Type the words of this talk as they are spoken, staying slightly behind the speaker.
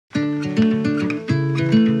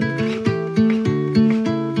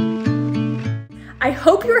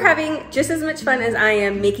hope you're having just as much fun as I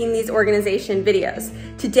am making these organization videos.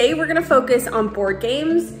 Today we're gonna focus on board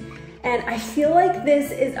games, and I feel like this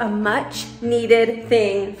is a much needed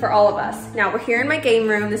thing for all of us. Now we're here in my game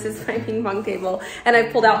room, this is my ping pong table, and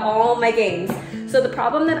I've pulled out all my games. So the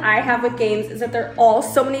problem that I have with games is that they're all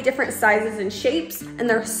so many different sizes and shapes, and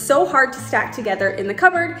they're so hard to stack together in the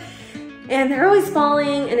cupboard. And they're always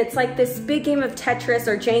falling, and it's like this big game of Tetris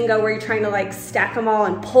or Jenga where you're trying to like stack them all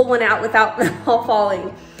and pull one out without them all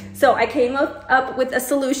falling. So I came up with a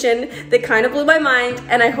solution that kind of blew my mind,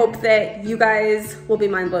 and I hope that you guys will be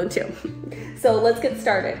mind blown too. So let's get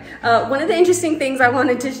started. One of the interesting things I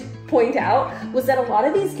wanted to point out was that a lot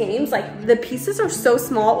of these games, like the pieces are so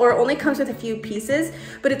small, or it only comes with a few pieces,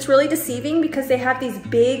 but it's really deceiving because they have these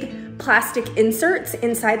big plastic inserts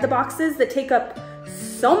inside the boxes that take up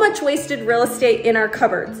so much wasted real estate in our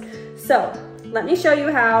cupboards. So let me show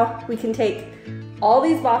you how we can take all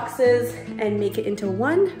these boxes and make it into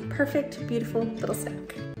one perfect, beautiful little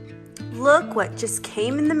stack. Look what just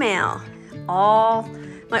came in the mail. All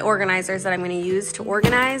my organizers that I'm gonna use to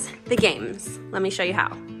organize the games. Let me show you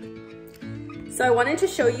how. So I wanted to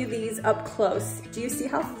show you these up close. Do you see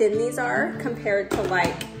how thin these are compared to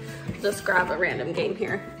like, just grab a random game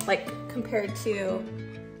here, like compared to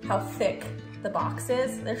how thick the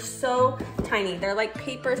boxes? They're so tiny. They're like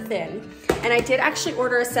paper thin. And I did actually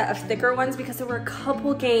order a set of thicker ones because there were a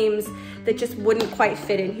couple games that just wouldn't quite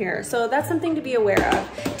fit in here. So that's something to be aware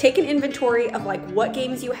of. Take an inventory of like what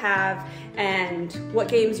games you have and what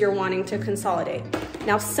games you're wanting to consolidate.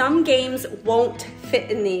 Now some games won't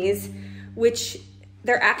fit in these, which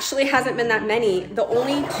there actually hasn't been that many. The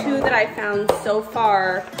only two that I found so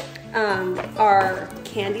far are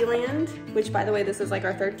Candyland, which by the way, this is like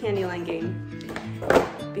our third Candyland game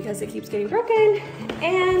because it keeps getting broken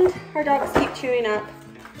and our dogs keep chewing up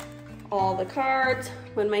all the cards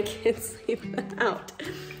when my kids leave them out.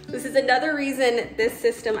 This is another reason this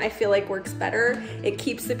system I feel like works better. It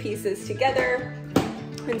keeps the pieces together,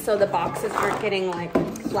 and so the boxes aren't getting like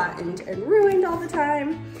flattened and ruined all the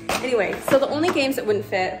time. Anyway, so the only games that wouldn't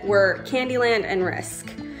fit were Candyland and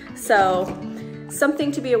Risk. So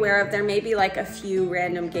something to be aware of, there may be like a few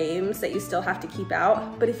random games that you still have to keep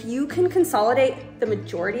out, but if you can consolidate the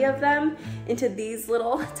majority of them into these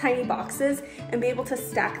little tiny boxes and be able to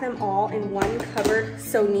stack them all in one cupboard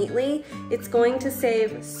so neatly, it's going to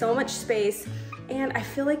save so much space, and I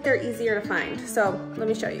feel like they're easier to find. So let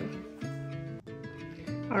me show you.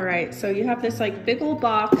 All right, so you have this like big old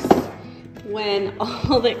box when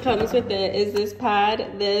all that comes with it is this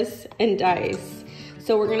pad, this, and dice.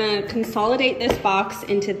 So we're gonna consolidate this box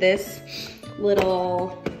into this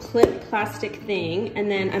little clip plastic thing, and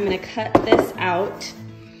then I'm gonna cut this out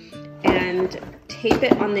and tape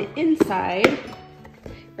it on the inside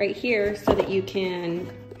right here so that you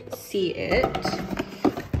can see it.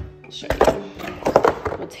 I'll show you.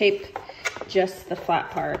 We'll tape just the flat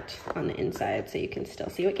part on the inside so you can still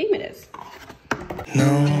see what game it is.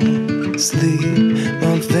 No sleep,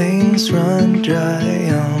 my veins run dry,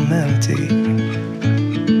 I'm empty.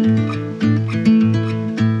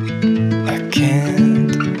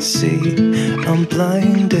 See, I'm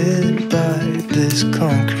blinded by this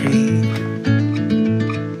concrete,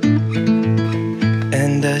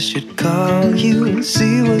 and I should call you,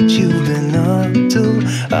 see what you've been up to.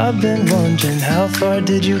 I've been wondering, how far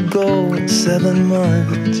did you go in 7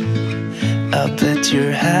 months? I bet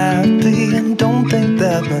you're happy and don't think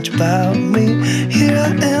that much about me. Here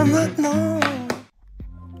I am alone.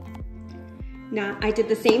 Now I did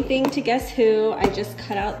the same thing to Guess Who. I just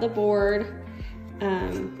cut out the board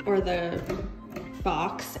or the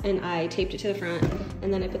box, and I taped it to the front,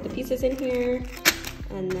 and then I put the pieces in here,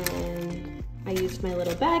 and then I used my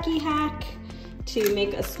little baggie hack to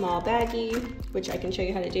make a small baggie, which I can show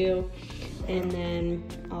you how to do, and then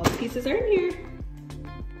all the pieces are in here.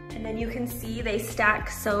 And then you can see they stack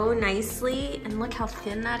so nicely, and look how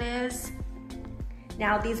thin that is.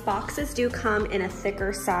 Now these boxes do come in a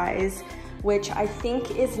thicker size, which I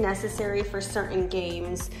think is necessary for certain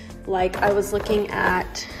games. Like I was looking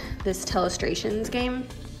at this Telestrations game.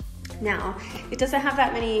 Now, it doesn't have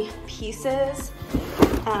that many pieces,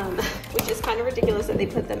 which is kind of ridiculous that they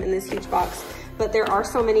put them in this huge box, but there are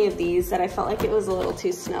so many of these that I felt like it was a little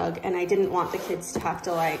too snug, and I didn't want the kids to have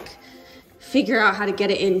to like figure out how to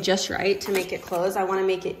get it in just right to make it close. I want to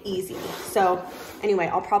make it easy. So anyway,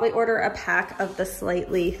 I'll probably order a pack of the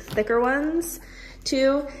slightly thicker ones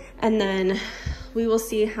too, and then we will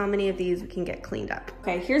see how many of these we can get cleaned up.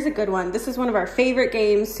 Okay, here's a good one. This is one of our favorite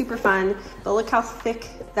games, super fun, but look how thick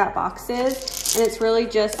that box is. And it's really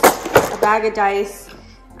just a bag of dice,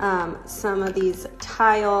 some of these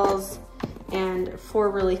tiles, and 4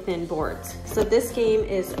 really thin boards. So this game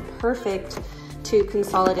is perfect to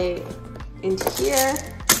consolidate into here.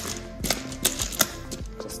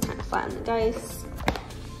 Just kind of flatten the dice,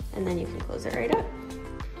 and then you can close it right up.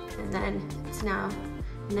 And then it's now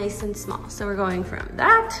nice and small. So we're going from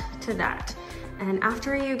that to that. And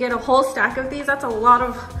after you get a whole stack of these, that's a lot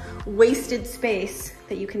of wasted space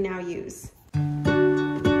that you can now use.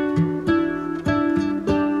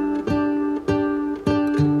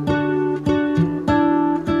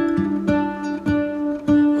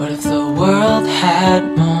 What if the world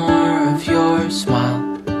had more of your smile?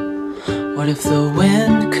 What if the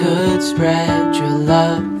wind could spread your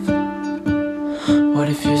love? What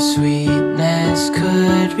if your sweetness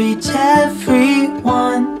could reach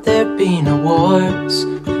everyone? There'd be no wars.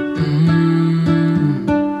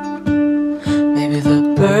 Maybe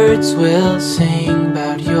the birds will sing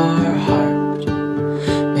about your heart.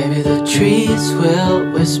 Maybe the trees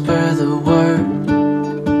will whisper the word.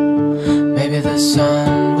 Maybe the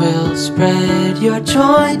sun will spread your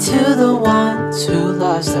joy to the ones who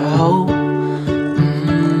lost their hope.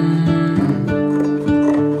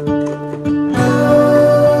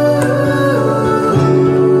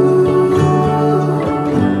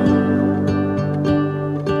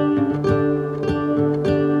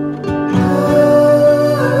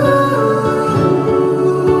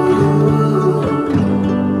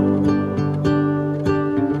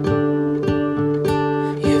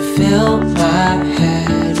 Fill my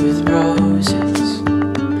head with roses.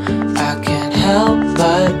 I can't help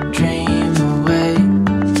but dream away,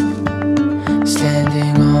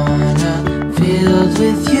 standing on a field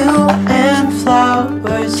with you and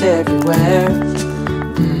flowers everywhere.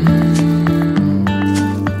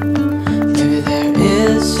 Maybe there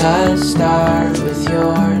is a star with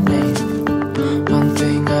your name. One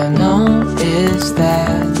thing I know is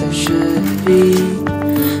that there should be.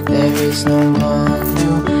 There is no one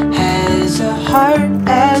who has a heart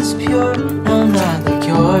as pure, no, not like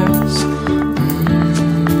yours.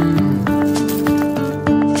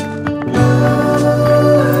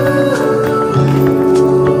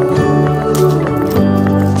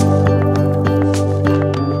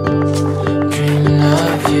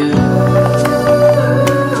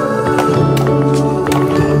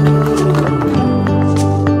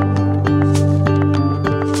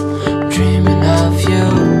 Dreaming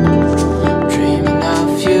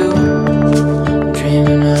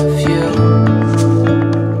of you.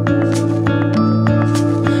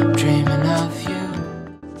 Dreaming of you.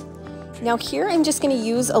 Now here I'm just going to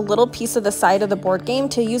use a little piece of the side of the board game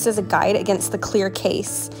to use as a guide against the clear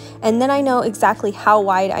case. And then I know exactly how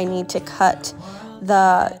wide I need to cut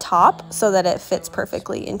the top so that it fits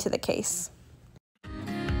perfectly into the case.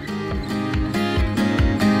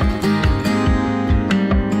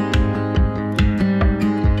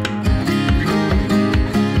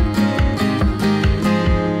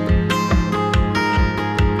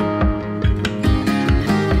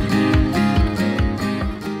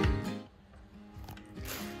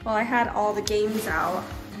 While I had all the games out,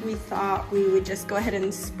 we thought we would just go ahead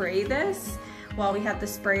and spray this while we had the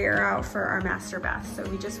sprayer out for our master bath. So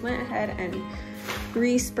we just went ahead and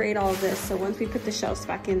re-sprayed all of this. So once we put the shelves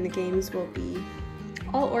back in, the games will be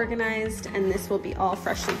all organized and this will be all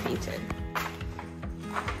freshly painted.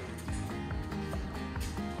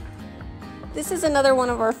 This is another one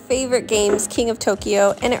of our favorite games, King of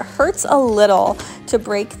Tokyo, and it hurts a little to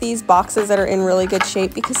break these boxes that are in really good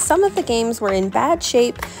shape because some of the games were in bad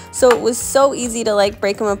shape, so it was so easy to like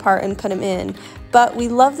break them apart and put them in. But we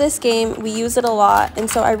love this game, we use it a lot, and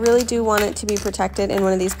so I really do want it to be protected in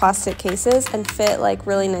one of these plastic cases and fit like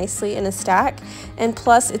really nicely in a stack. And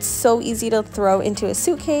plus it's so easy to throw into a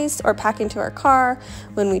suitcase or pack into our car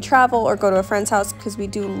when we travel or go to a friend's house because we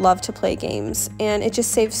do love to play games, and it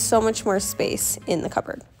just saves so much more space in the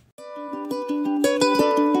cupboard.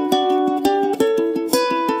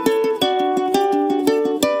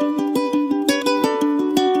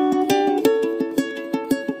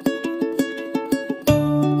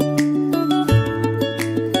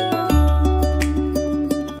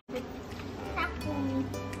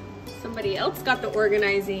 Somebody else got the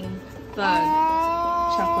organizing bug.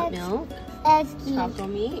 Chocolate milk, chocolate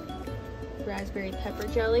meat, raspberry pepper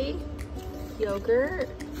jelly, yogurt.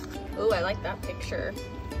 Oh, I like that picture.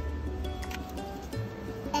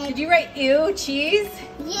 Did you write ew, cheese?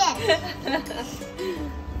 Yes.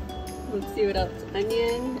 Let's see what else.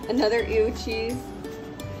 Onion, another ew, cheese.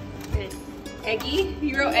 And eggy?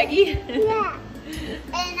 You wrote eggy? Yeah.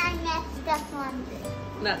 And I messed up on this.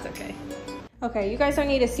 That's okay. Okay, you guys don't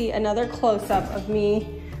need to see another close-up of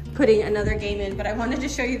me putting another game in, but I wanted to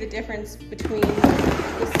show you the difference between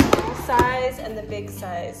the small size size and the big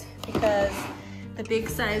size, because the big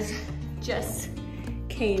size just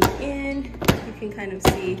came in. You can kind of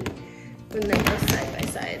see when they go side by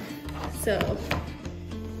side. So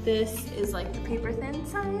this is like the paper thin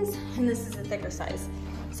size, and this is a thicker size.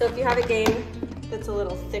 So if you have a game that's a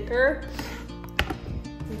little thicker,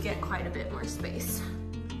 you get quite a bit more space.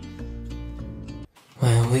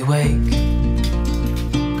 When we wake,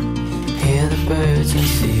 hear the birds and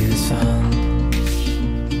see the sun.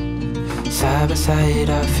 Side by side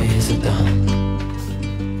our fears are done.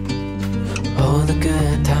 All the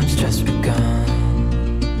good times just begun.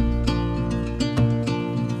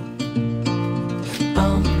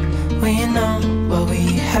 We know what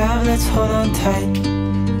we have, let's hold on tight.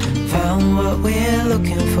 Found what we're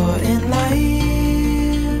looking for in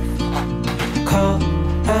life. Call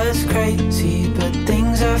us crazy, but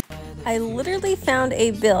things are... I literally found a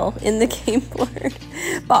bill in the game board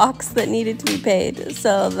box that needed to be paid,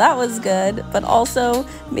 so that was good. But also,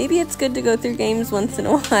 maybe it's good to go through games once in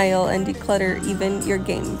a while and declutter even your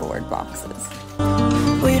game board boxes.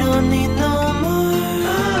 We don't need no more.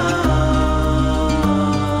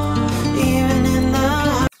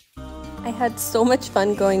 I had so much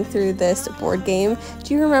fun going through this board game.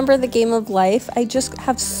 Do you remember the game of life? I just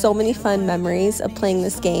have so many fun memories of playing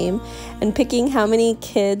this game and picking how many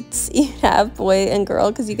kids you have, boy and girl,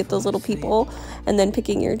 because you get those little people, and then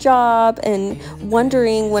picking your job and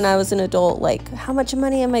wondering when I was an adult, like, how much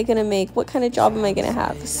money am I going to make? What kind of job am I going to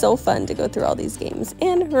have? So fun to go through all these games,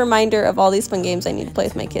 and a reminder of all these fun games I need to play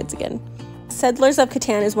with my kids again. Settlers of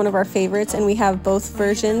Catan is one of our favorites, and we have both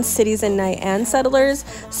versions, Cities and Night and Settlers,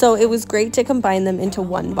 so it was great to combine them into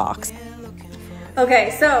one box.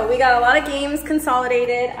 Okay, so we got a lot of games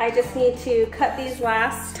consolidated. I just need to cut these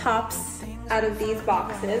last tops out of these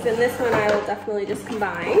boxes, and this one I will definitely just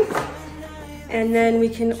combine. And then we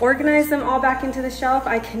can organize them all back into the shelf.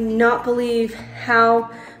 I cannot believe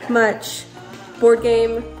how much board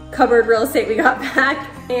game cupboard real estate we got back,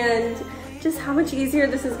 and just how much easier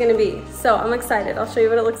this is gonna be. So I'm excited. I'll show you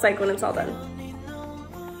what it looks like when it's all done.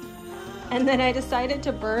 And then I decided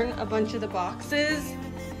to burn a bunch of the boxes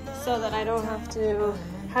so that I don't have to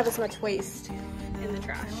have as much waste in the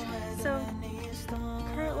trash. So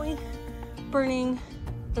currently burning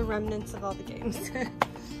the remnants of all the games.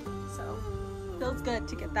 So feels good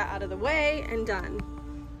to get that out of the way and done.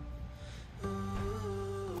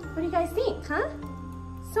 What do you guys think, huh?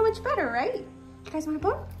 So much better, right? You guys want a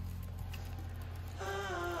book?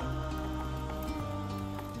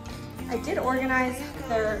 I did organize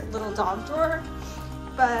their little dog drawer,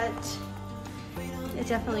 but it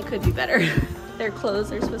definitely could be better. Their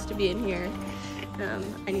clothes are supposed to be in here.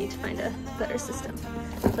 I need to find a better system.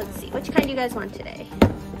 Let's see, which kind do you guys want today?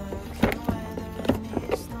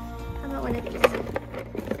 How about one of these?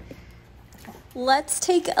 Let's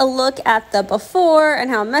take a look at the before and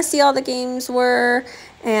how messy all the games were,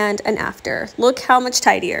 and an after. Look how much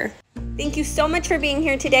tidier. Thank you so much for being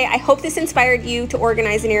here today. I hope this inspired you to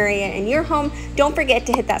organize an area in your home. Don't forget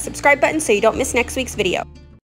to hit that subscribe button so you don't miss next week's video.